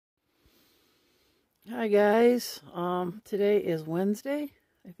Hi guys, today is Wednesday,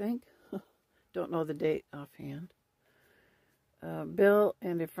 I think. Don't know the date offhand. Bill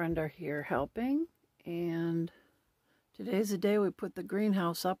and a friend are here helping, and today's the day we put the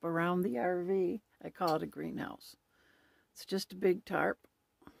greenhouse up around the RV. I call it a greenhouse. It's just a big tarp.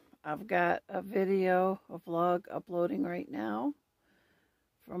 I've got a video, a vlog uploading right now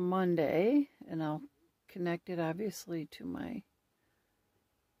from Monday, and I'll connect it obviously to my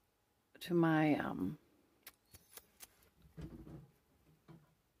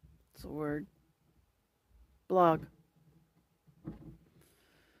what's the word? Blog.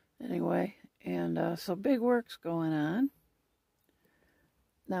 Anyway, and so big work's going on.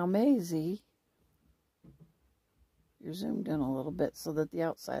 Now Maisie, you're zoomed in a little bit so that the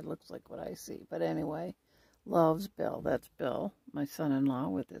outside looks like what I see. But anyway, loves Bill. That's Bill, my son-in-law,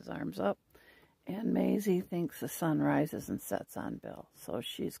 with his arms up. And Maisie thinks the sun rises and sets on Bill. So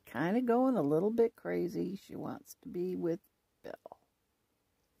she's kind of going a little bit crazy. She wants to be with Bill.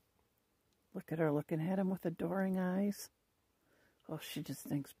 Look at her looking at him with adoring eyes. Oh, she just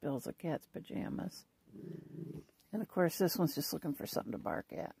thinks Bill's a cat's pajamas. And of course, this one's just looking for something to bark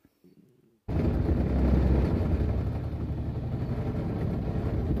at.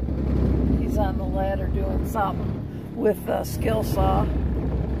 He's on the ladder doing something with a skill saw.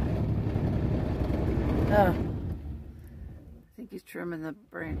 I think he's trimming the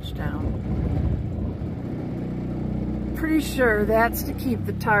branch down. Pretty sure that's to keep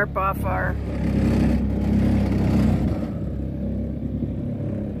the tarp off our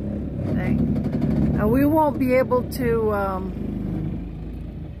thing. Now we won't be able to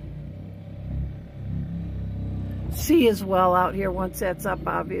see as well out here once that's up,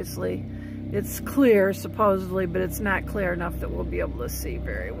 obviously. It's clear, supposedly, but it's not clear enough that we'll be able to see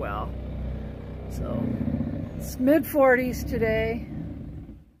very well. So, it's mid-40s today,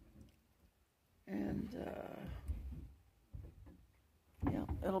 and yeah,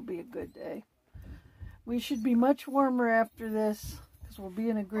 it'll be a good day. We should be much warmer after this, because we'll be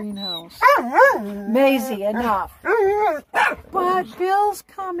in a greenhouse. Maisie, enough. But Bill's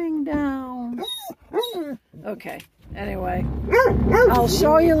coming down. Okay, anyway, I'll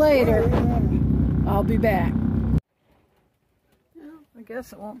show you later. I'll be back. Well, I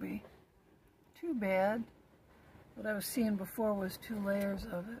guess it won't be too bad. What I was seeing before was 2 layers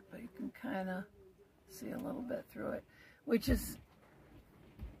of it, but you can kind of see a little bit through it, which is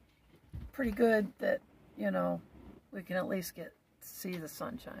pretty good that, you know, we can at least see the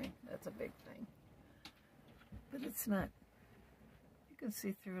sunshine. That's a big thing. But it's not, you can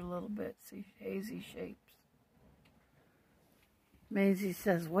see through a little bit, see hazy shapes. Maisie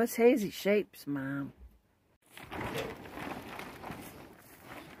says, "What's hazy shapes, Mom?" Okay.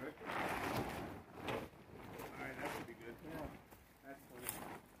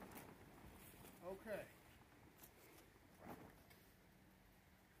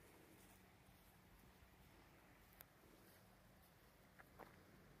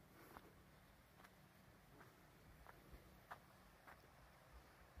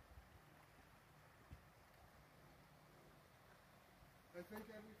 I think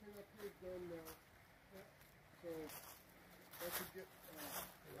everything up here is done now. Yeah. So I could get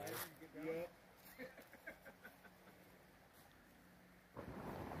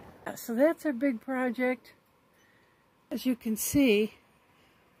yeah. So that's our big project. As you can see,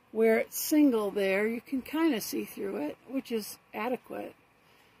 where it's single there, you can kind of see through it, which is adequate.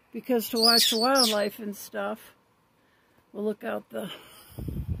 Because to watch the wildlife and stuff, we'll look out the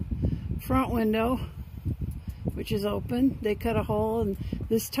front window, which is open. They cut a hole, and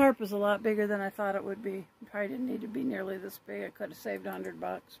this tarp is a lot bigger than I thought it would be. Probably didn't need to be nearly this big. I could have saved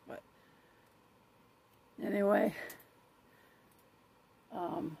 $100, but anyway.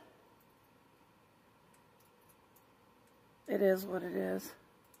 It is what it is.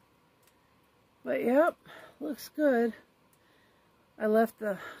 But yep, looks good. I left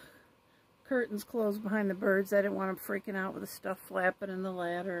the curtains closed behind the birds. I didn't want them freaking out with the stuff flapping in the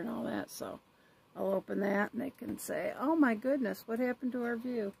ladder and all that, so I'll open that and they can say, "Oh my goodness, what happened to our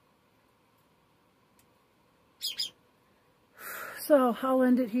view?" So I'll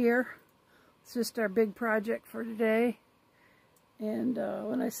end it here. It's just our big project for today. And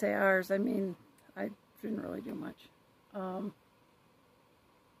when I say ours, I mean I didn't really do much.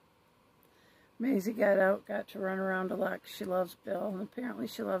 Maisie got out, got to run around a lot because she loves Bill, and apparently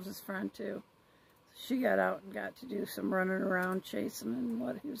she loves his friend too. She got out and got to do some running around, chasing, and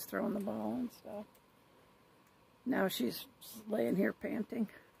what he was throwing the ball and stuff. Now she's laying here panting.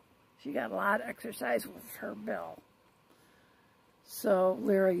 She got a lot of exercise with her Bill. So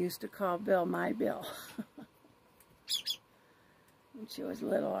Lyra used to call Bill my Bill. When she was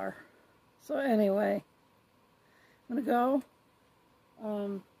little, our So anyway, I'm gonna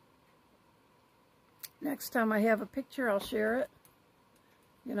go. Next time I have a picture, I'll share it,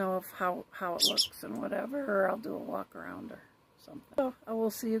 you know, of how it looks and whatever, or I'll do a walk around or something. So I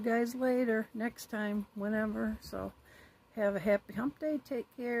will see you guys later, next time, whenever. So have a happy hump day, take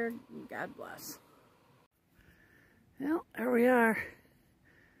care, God bless. Well, there we are,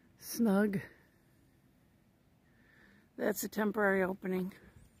 snug. That's a temporary opening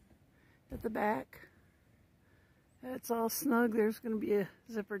at the back. It's all snug. There's going to be a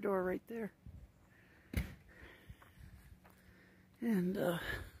zipper door right there. And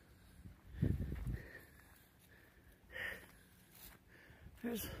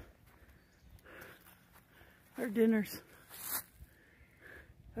there's our dinners.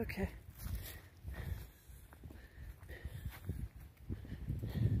 Okay.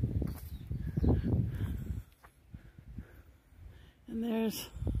 And there's,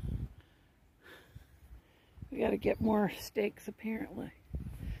 we got to get more steaks apparently.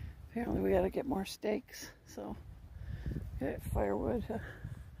 Apparently we got to get more steaks. So, okay, firewood.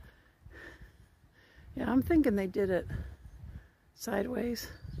 Yeah, I'm thinking they did it sideways.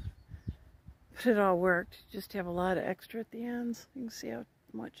 But it all worked. Just have a lot of extra at the ends. You can see how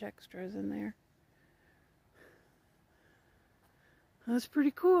much extra is in there. That's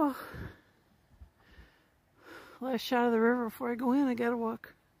pretty cool. Last shot of the river before I go in, I gotta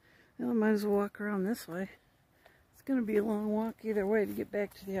walk. Well, I might as well walk around this way. It's gonna be a long walk either way to get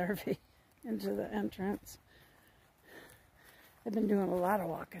back to the RV, into the entrance. I've been doing a lot of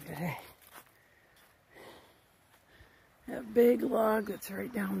walking today. That big log that's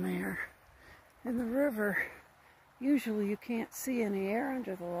right down there. In the river, usually you can't see any air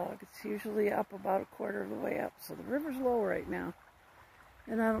under the log. It's usually up about a quarter of the way up. So the river's low right now.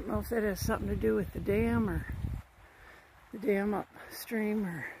 And I don't know if that has something to do with the dam or the dam upstream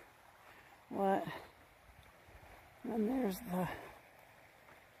or what. And there's the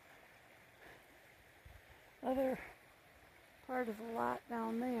other part of the lot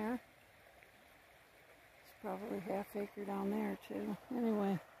down there. It's probably half acre down there too.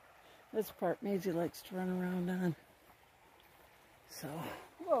 Anyway, this part Maisie likes to run around on. So,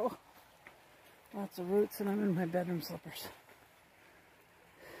 whoa, lots of roots, and I'm in my bedroom slippers.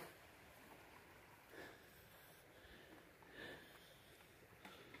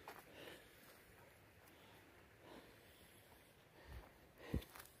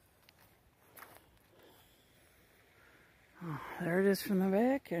 Oh, there it is from the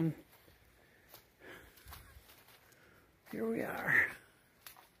back, and here we are.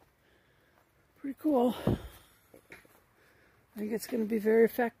 Pretty cool. I think it's going to be very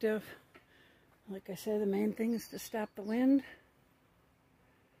effective. Like I said, the main thing is to stop the wind.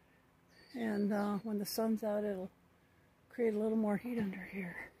 And when the sun's out, it'll create a little more heat under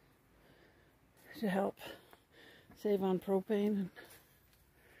here to help save on propane. And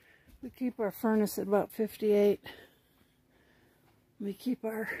we keep our furnace at about 58. We keep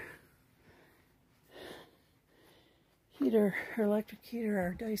our heater, our electric heater,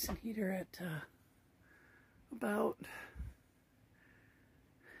 our Dyson heater at about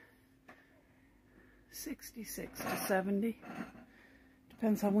 66 to 70.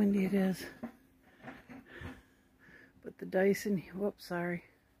 Depends how windy it is. But the Dyson, whoops, sorry.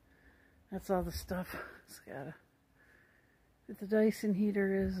 That's all the stuff. But the Dyson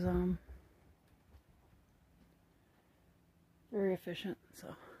heater is very efficient.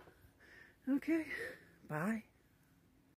 So, okay, bye.